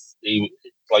stuff. He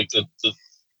like the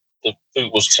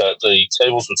boot was turned, the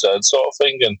tables were turned, sort of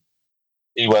thing, and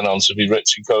he went on to be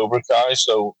rich in Cobra Kai.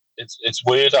 So it's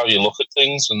weird how you look at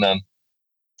things, and then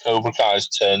Cobra Kai's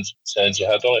turns your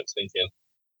head on it, thinking,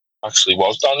 actually,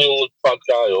 was Daniel the bad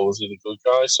guy or was he the good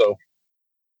guy? So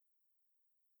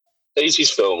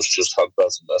 80s films just had better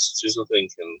messages, I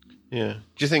think. And yeah,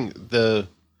 do you think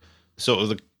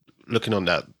looking on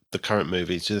that, the current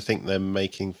movies, do you think they're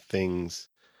making things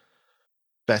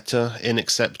better in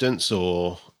acceptance,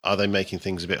 or are they making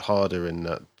things a bit harder in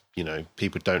that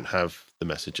people don't have the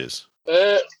messages?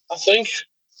 I think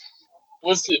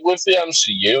with the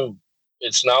MCU,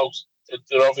 it's now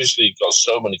they're obviously got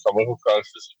so many comic book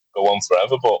characters that go on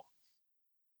forever, but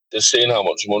they're seeing how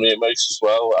much money it makes as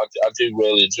well. I do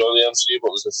really enjoy the MCU,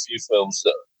 but there's a few films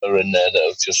that are in there that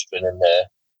have just been in there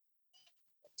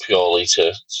purely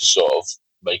to sort of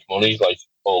make money. Like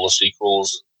all the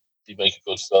sequels, they make a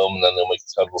good film and then they'll make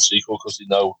a terrible sequel because they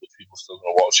know that people are still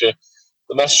going to watch it.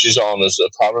 The messages aren't as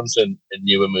apparent in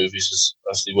newer movies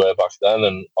as they were back then,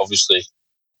 and obviously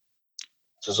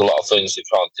there's a lot of things they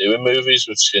can't do in movies,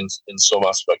 which in some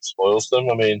aspects spoils them.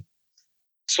 I mean,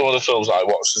 some of the films I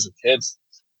watched as a kid,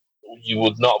 you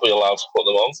would not be allowed to put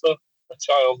them on for a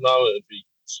child now. It'd be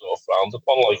sort of frowned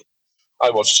upon. Like, I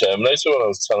watched Terminator when I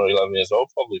was 10 or 11 years old,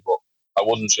 probably, but I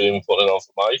wouldn't dream of putting it on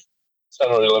for my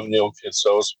 10 or 11-year-old kids.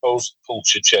 So I suppose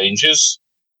culture changes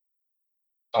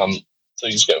and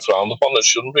things get frowned upon that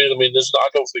shouldn't be. I mean, I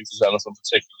don't think there's anything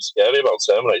particularly scary about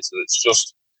Terminator. It's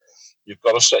just you've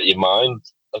got to set your mind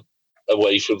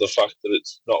away from the fact that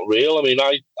it's not real. I mean,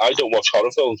 I don't watch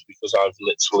horror films because I've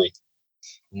literally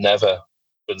never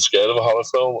been scared of a horror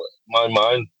film. My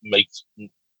mind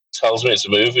tells me it's a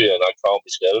movie and I can't be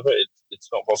scared of it. It's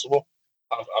not possible.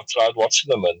 I've tried watching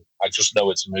them and I just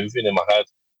know it's a movie, and in my head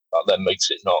that then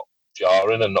makes it not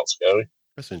jarring and not scary.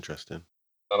 That's interesting.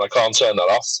 And I can't turn that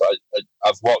off.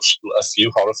 I've watched a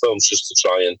few horror films just to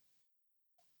try and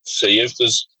see if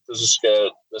there's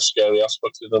a scary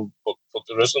aspect to them, but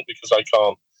there isn't, because I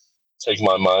can't take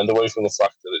my mind away from the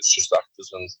fact that it's just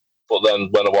actors. But then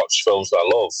when I watch films that I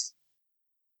love,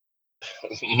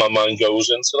 my mind goes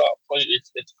into that. Like,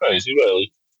 it's crazy,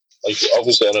 really. Like,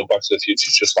 obviously, I know Back to the Future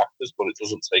is just actors, but it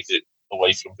doesn't take it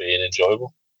away from being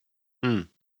enjoyable.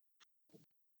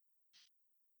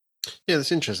 Yeah,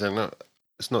 that's interesting.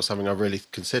 It's not something I've really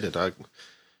considered. Do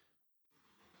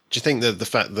you think that the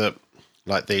fact that,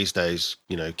 like, these days,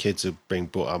 kids are being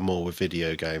brought up more with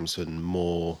video games and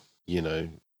more, the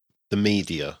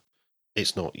media,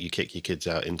 it's not you kick your kids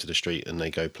out into the street and they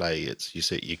go play. It's you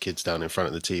sit your kids down in front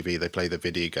of the TV, they play the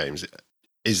video games.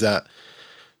 Is that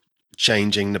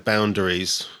changing the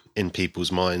boundaries in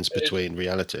people's minds between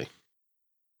reality?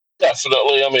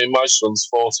 Definitely. I mean, my son's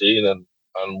 14,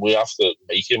 and we have to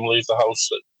make him leave the house.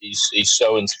 He's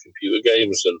so into computer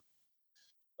games and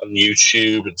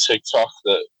YouTube and TikTok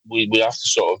that we have to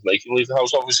sort of make him leave the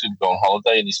house. Obviously, we go on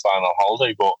holiday and he's fine on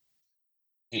holiday, but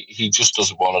he just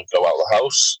doesn't want to go out of the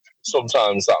house.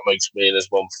 Sometimes that makes me and his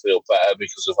mum feel better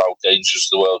because of how dangerous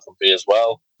the world can be as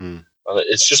well. Mm. And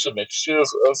it's just a mixture of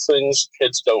things.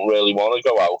 Kids don't really want to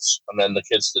go out, and then the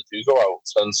kids that do go out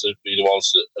tend to be the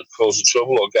ones that are causing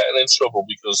trouble or getting in trouble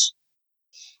because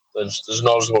there's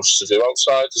not as much to do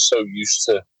outside. They're so used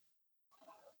to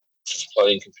just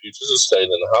playing computers and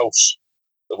staying in the house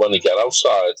that when they get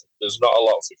outside, there's not a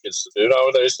lot for kids to do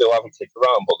nowadays. They'll have a kick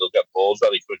around, but they'll get bored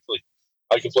very quickly.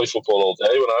 I could play football all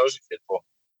day when I was a kid, but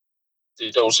they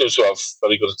don't seem to have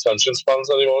very good attention spans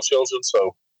anymore, children.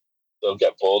 So they'll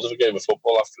get bored of a game of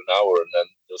football after an hour, and then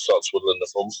they'll start twiddling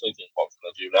their thumbs, thinking, "What can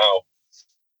I do now?"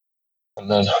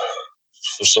 And then,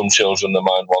 for some children, their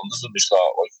mind wanders and they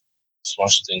start like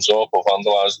smashing things up or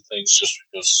vandalising things just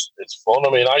because it's fun. I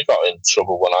mean, I got in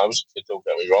trouble when I was a kid. Don't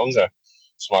get me wrong. I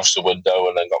smashed the window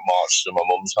and then got marched to my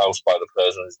mum's house by the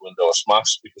person whose window I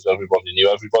smashed because everybody knew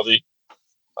everybody.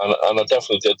 And I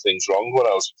definitely did things wrong when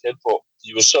I was a kid, but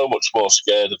you were so much more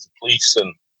scared of the police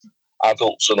and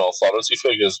adults and authority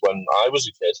figures when I was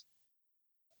a kid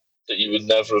that you would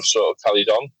never have sort of carried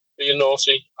on being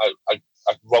naughty. I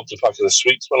robbed a packet of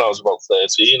sweets when I was about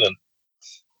 13, and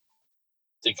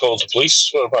they called the police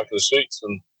for a packet of sweets,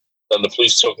 and then the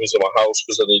police took me to my house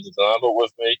because I needed an adult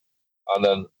with me. And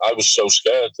then I was so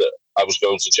scared that I was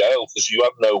going to jail because you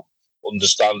had no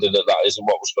understanding that that isn't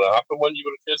what was going to happen when you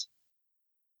were a kid.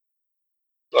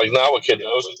 Like now, a kid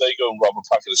knows if they go and rob a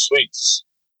packet of sweets,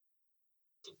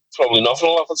 probably nothing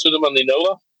will happen to them, and they know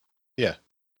that. Yeah,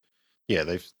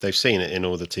 yeah, they've seen it in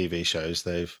all the TV shows.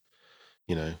 They've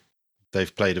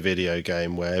played a video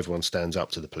game where everyone stands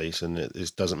up to the police, and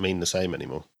it doesn't mean the same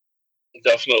anymore.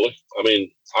 Definitely. I mean,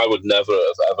 I would never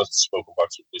have ever spoken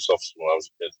back to a police officer when I was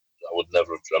a kid. I would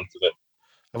never have dreamt of it.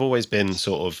 I've always been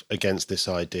sort of against this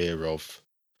idea of,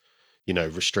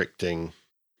 restricting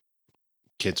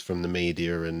kids from the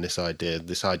media, and this idea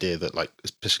that, like,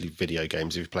 especially video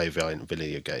games, if you play a violent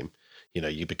video game, you're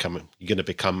going to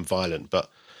become violent.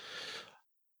 But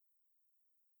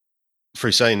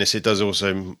through saying this, it does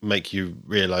also make you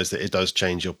realize that it does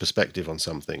change your perspective on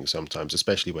something sometimes,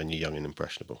 especially when you're young and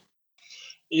impressionable.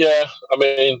 Yeah, I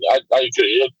mean, I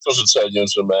agree. It doesn't turn you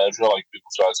into a murderer like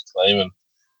people try to claim,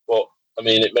 but I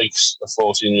mean, it makes a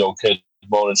 14-year-old kid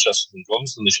more interested in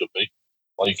guns than they should be.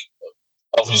 Like,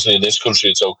 obviously, in this country,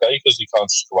 it's okay because you can't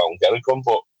just go out and get a gun,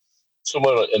 but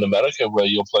somewhere like in America where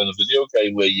you're playing a video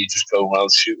game where you just go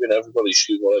around shooting everybody,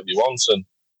 shoot whatever you want, and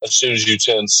as soon as you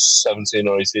turn 17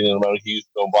 or 18 in America, you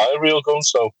can go and buy a real gun.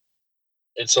 So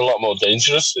it's a lot more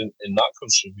dangerous in that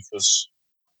country because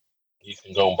you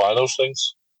can go and buy those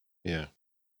things. Yeah.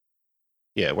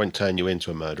 Yeah, it won't turn you into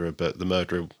a murderer, but the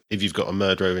murderer, if you've got a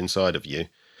murderer inside of you,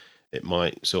 it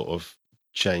might sort of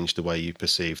change the way you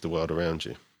perceive the world around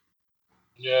you.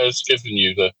 Yeah, it's giving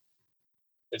you the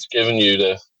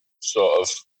sort of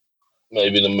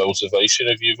maybe the motivation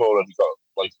if you've already got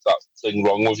like that thing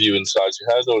wrong with you inside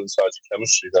your head or inside your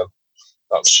chemistry, then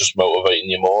that's just motivating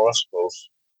you more, I suppose.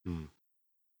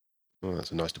 Well,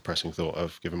 that's a nice depressing thought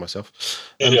I've given myself.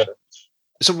 Yeah.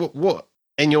 So what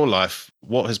in your life,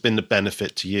 what has been the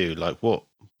benefit to you? Like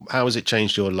how has it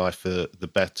changed your life for the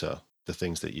better, the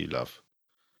things that you love?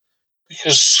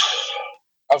 Because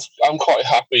I'm quite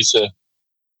happy to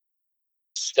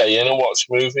stay in and watch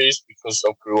movies because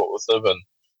I grew up with them, and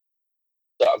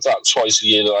that twice a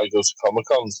year that I go to Comic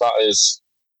Cons, that is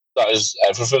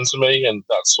everything to me, and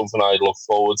that's something I look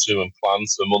forward to and plan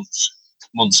for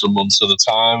months and months at a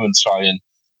time, and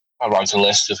I write a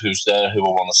list of who's there, who I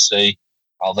want to see.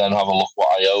 I'll then have a look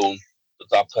what I own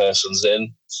that person's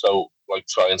in, so like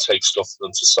try and take stuff for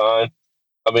them to sign.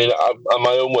 I mean, I'm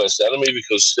my own worst enemy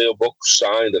because steel books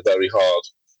signed are very hard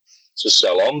to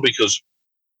sell on because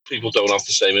people don't have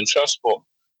the same interest, but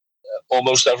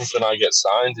almost everything I get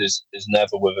signed is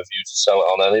never with a view to sell it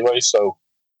on anyway. So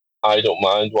I don't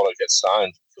mind what I get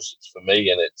signed because it's for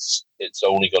me and it's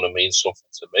only going to mean something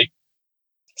to me.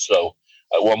 So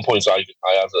at one point I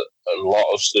had a lot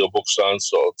of steelbook signs,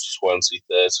 sort of 20,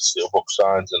 30 steelbook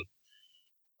signs, and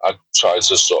I tried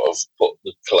to sort of put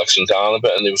the collection down a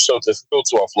bit, and it was so difficult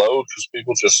to offload because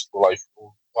people just were like,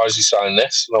 well, why is he signing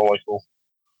this? And I'm like, well,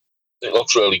 it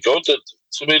looks really good.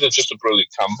 To me, they're just a brilliant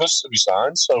canvas to be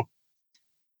signed. So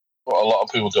but a lot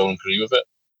of people don't agree with it.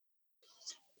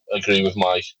 Agree with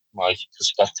my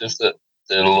perspective that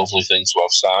they're a lovely thing to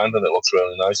have signed, and it looks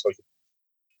really nice, like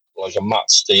a matte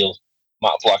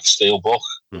black steel book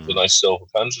with a nice silver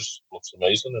pen. Just looks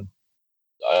amazing, and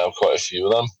I have quite a few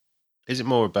of them. Is it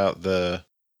more about the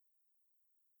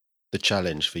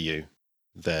challenge for you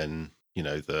than, I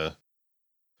don't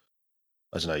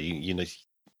know, you know,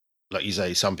 like you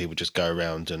say, some people just go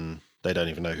around and they don't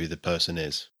even know who the person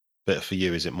is. But for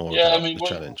you, is it more about the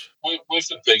challenge? With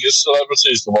the biggest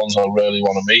celebrities, the ones I really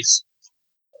want to meet,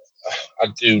 I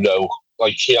do know,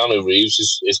 like Keanu Reeves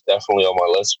is definitely on my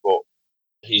list, but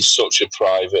he's such a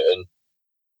private and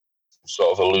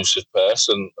sort of elusive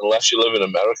person. Unless you live in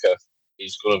America,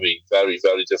 he's going to be very,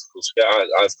 very difficult to get.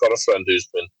 I've got a friend who's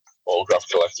been autograph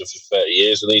collector for 30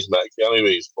 years, and he's met Keanu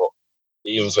Reeves, but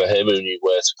even for him, who knew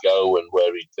where to go and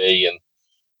where he'd be and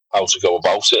how to go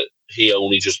about it, he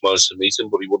only just managed to meet him,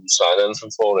 but he wouldn't sign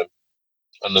anything for him.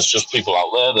 And there's just people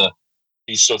out there that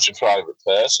he's such a private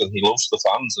person. He loves the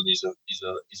fans, and he's a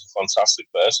fantastic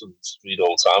person. To read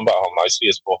all the time about how nice he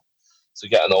is, but to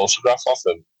get an autograph off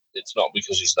him, it's not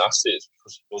because he's nasty. It's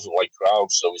because he doesn't like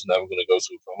crowds, so he's never going to go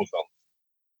to a Comic-Con.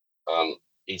 And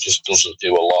he just doesn't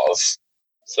do a lot of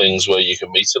things where you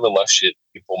can meet him unless you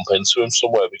bump into him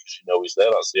somewhere because you know he's there.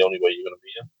 That's the only way you're going to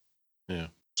meet him. Yeah.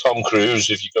 Tom Cruise,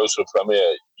 if you go to a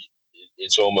premiere,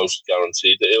 it's almost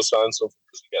guaranteed that he'll sign something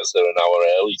because he gets there an hour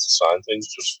early to sign things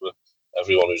just for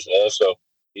everyone who's there. So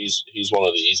he's one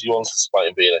of the easy ones, despite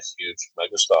him being a huge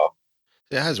megastar.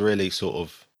 It has really it's all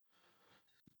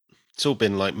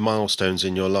been like milestones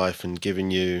in your life and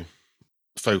giving you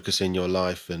focus in your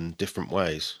life in different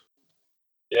ways.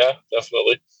 Yeah,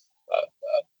 definitely.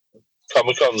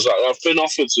 Comic-Cons, I've been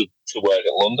offered to work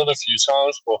at London a few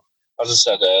times, but as I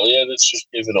said earlier, it's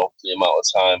just giving up the amount of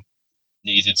time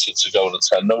needed to go and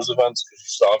attend those events because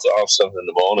you start at 7:30 in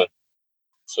the morning.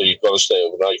 So you've got to stay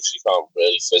overnight because you can't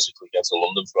really physically get to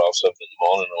London for 7:30 in the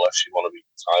morning unless you want to be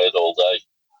tired all day.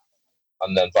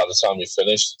 And then by the time you're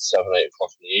finished at 7, 8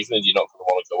 o'clock in the evening, you're not going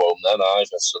to want to go home then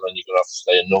either. So then you're going to have to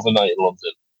stay another night in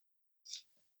London.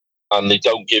 And they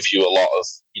don't give you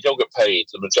you don't get paid.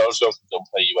 The majority of them don't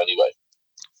pay you anyway.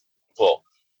 But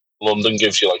London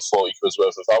gives you like 40 quid's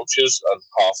worth of vouchers and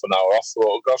half an hour off for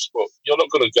autographs. But you're not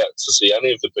going to get to see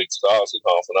any of the big stars in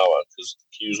half an hour because the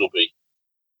queues will be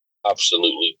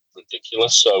absolutely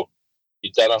ridiculous. So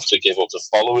you then have to give up the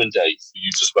following day for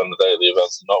you to spend the day at the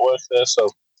event and not work there. So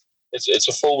it's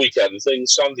a full weekend thing.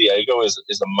 San Diego is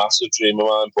a massive dream of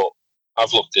mine, but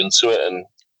I've looked into it, and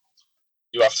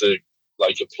you have to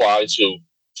like apply to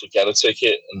get a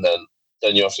ticket, and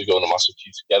then you have to go in a massive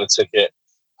queue to get a ticket.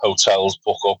 Hotels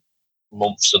book up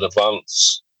months in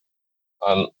advance,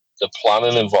 and the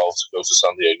planning involved to go to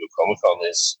San Diego Comic Con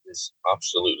is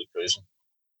absolutely crazy.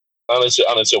 And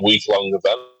it's a week long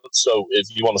event, so if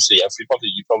you want to see everybody,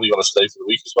 you probably got to stay for the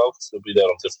week as well because they'll be there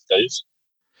on different days.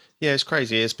 Yeah, it's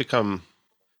crazy. It's become.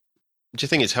 Do you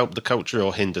think it's helped the culture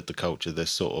or hindered the culture? This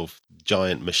sort of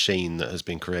giant machine that has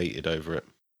been created over it.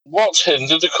 What's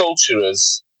hindered the culture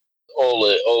is all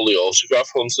the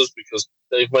autograph hunters because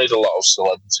they've made a lot of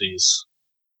celebrities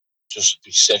just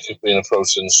be sick of being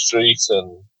approached in the street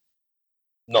and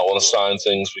not want to sign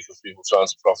things because people are trying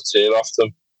to profiteer off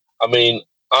them. I mean,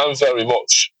 I'm very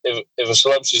much if a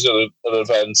celebrity's at an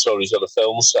event or he's at a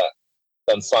film set,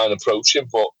 then fine, approach him.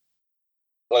 But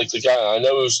like the guy I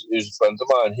know who's a friend of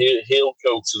mine, he'll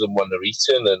go to them when they're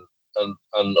eating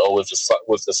and or with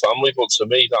the family. But to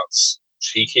me, that's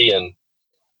cheeky and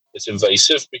it's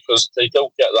invasive because they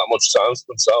don't get that much time for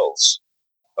themselves.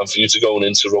 And for you to go and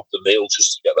interrupt the meal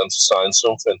just to get them to sign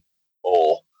something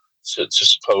or to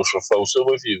pose for a photo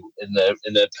with you in their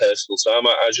personal time,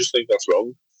 I just think that's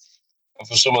wrong. And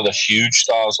for some of the huge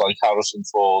stars like Harrison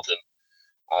Ford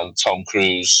and Tom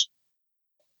Cruise,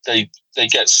 they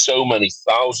get so many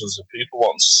thousands of people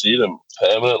wanting to see them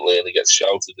permanently, and they get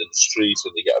shouted in the street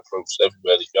and they get approached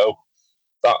everywhere they go.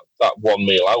 That one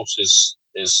meal out is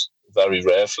very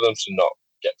rare for them to not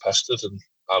get pestered, and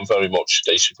I'm very much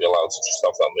they should be allowed to just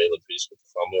have that meal in peace with the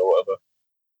family or whatever.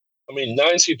 I mean,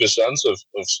 90%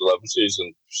 of celebrities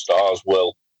and stars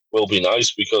will be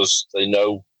nice because they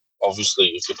know, obviously,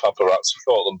 if the paparazzi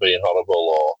caught them being horrible,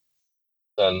 or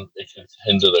then it can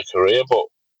hinder their career. But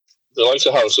the likes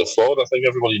of Harrison Ford, I think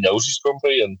everybody knows he's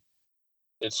grumpy, and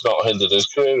it's not hindered his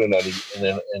career in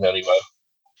any way.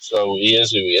 So he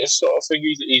is who he is, sort of thing.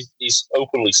 He's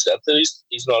openly said that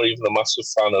he's not even a massive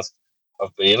fan of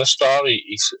being a star.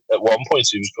 He's at one point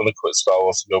he was going to quit Star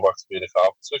Wars to go back to being a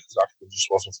carpenter because acting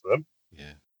just wasn't for him.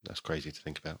 Yeah, that's crazy to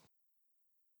think about.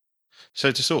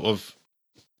 So to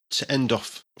end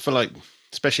off for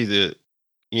especially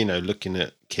looking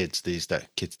at kids these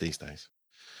days,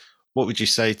 what would you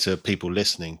say to people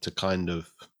listening to kind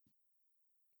of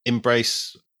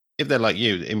embrace, if they're like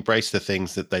you, embrace the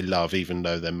things that they love, even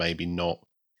though they're maybe not,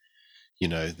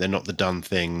 they're not the done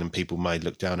thing and people may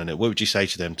look down on it? What would you say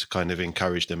to them to kind of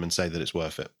encourage them and say that it's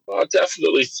worth it? I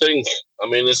definitely think,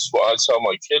 this is what I tell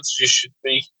my kids, you should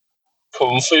be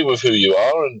comfy with who you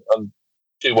are and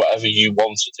do whatever you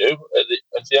want to do.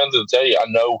 At the end of the day, I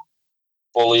know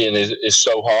bullying is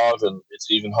so hard, and it's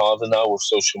even harder now with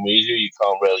social media. You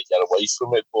can't really get away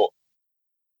from it, but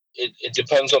it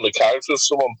depends on the character of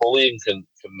someone. Bullying can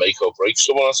make or break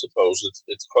someone, I suppose.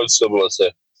 It's quite similar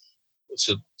to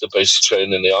the basic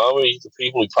training in the army. The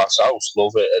people who pass out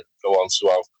love it and go on to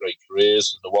have great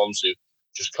careers, and the ones who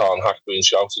just can't hack being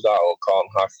shouted at or can't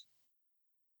hack,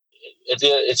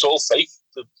 it's all fake.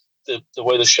 The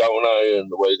way they're shouting at you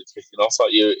and the way they're kicking off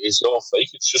at you is all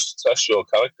fake. It's just to test your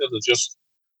character. They're just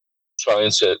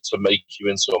trying to make you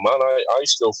into a man. I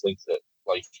still think that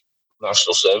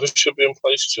national service should be in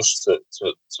place just to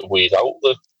weed out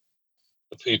the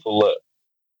people that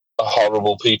are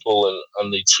horrible people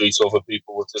and they treat other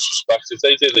people with disrespect. If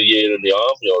they did a year in the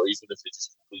army, or even if they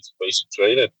just completed basic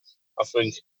training, I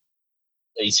think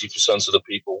 80% of the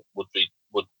people would be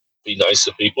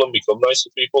nicer people and become nicer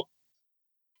people,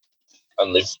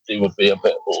 and they would be a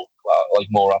bit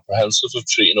more apprehensive of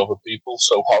treating other people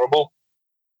so horrible.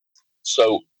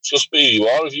 So just be who you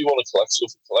are. If you want to collect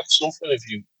something. If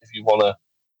you want to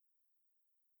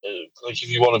if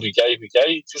you want to be gay.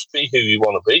 Just be who you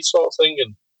want to be, sort of thing.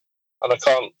 And I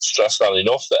can't stress that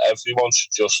enough, that everyone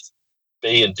should just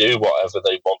be and do whatever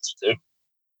they want to do.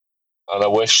 And I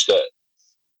wish that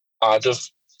I'd have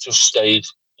just stayed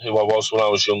who I was when I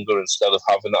was younger, instead of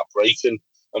having that break and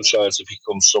trying to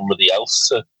become somebody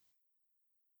else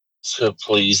to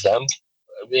please them.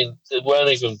 They weren't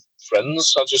even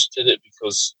friends. I just did it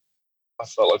because I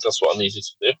felt like that's what I needed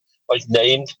to do. Like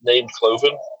named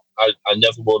clothing. I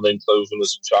never wore named clothing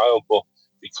as a child, but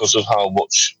because of how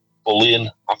much bullying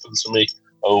happened to me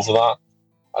over that,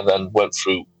 I then went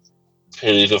through a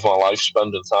period of my life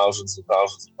spending thousands and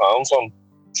thousands of pounds on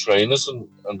trainers and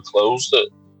clothes that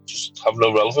just have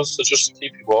no relevance. They're just to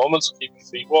keep you warm and to keep your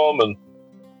feet warm. And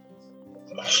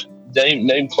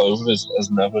name clothing has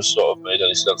never sort of made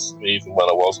any sense to me, even when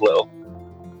I was little.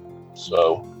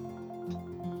 So,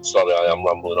 sorry, I am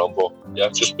rambling on, but yeah,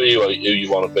 just be who you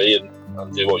want to be and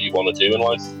do what you want to do in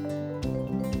life.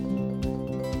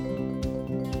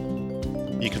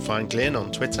 You can find Glyn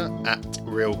on Twitter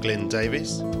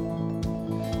 @RealGlynDavies.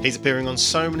 He's appearing on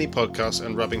so many podcasts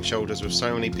and rubbing shoulders with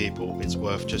so many people, it's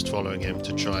worth just following him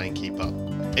to try and keep up.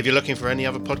 If you're looking for any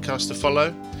other podcasts to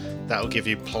follow, that'll give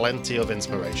you plenty of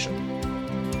inspiration.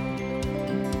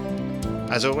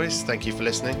 As always, thank you for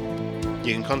listening.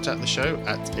 You can contact the show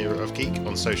at Era of Geek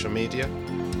on social media,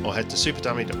 or head to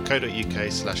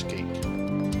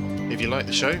superdummy.co.uk/geek. If you like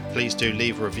the show, please do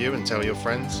leave a review and tell your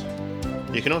friends.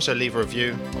 You can also leave a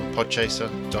review on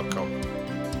podchaser.com.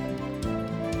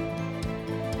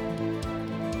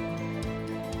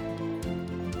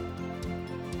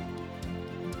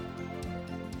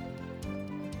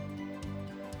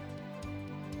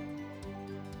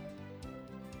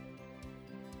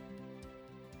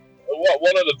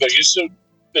 One of the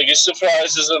biggest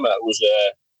surprises I met was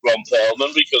Ron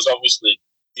Perlman, because obviously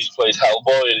he's played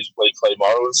Hellboy and he's played Clay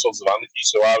Morrow in Sons of Anarchy,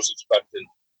 so I was expecting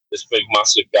this big,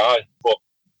 massive guy, but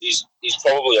he's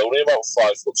probably only about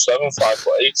 5'7",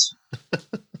 5'8",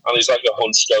 and he's like a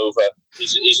hunched over.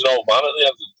 He's an old man at the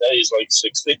end of the day. He's like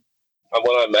 60, and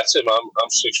when I met him, I'm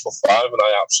 6'5", and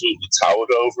I absolutely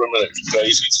towered over him, and it was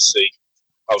crazy to see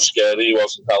how scary he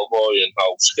was in Hellboy and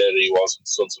how scary he was in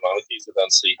Sons of Anarchy, to then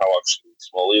see how actually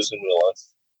small he is in real life.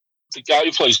 The guy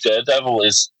who plays Daredevil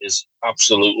is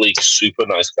absolutely super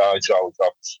nice guy, Charlie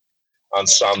Cox. And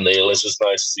Sam Neill is as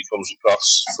nice as he comes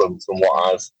across from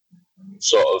what I've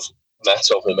sort of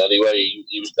met of him anyway.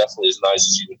 He was definitely as nice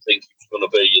as you would think he was going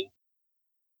to be. And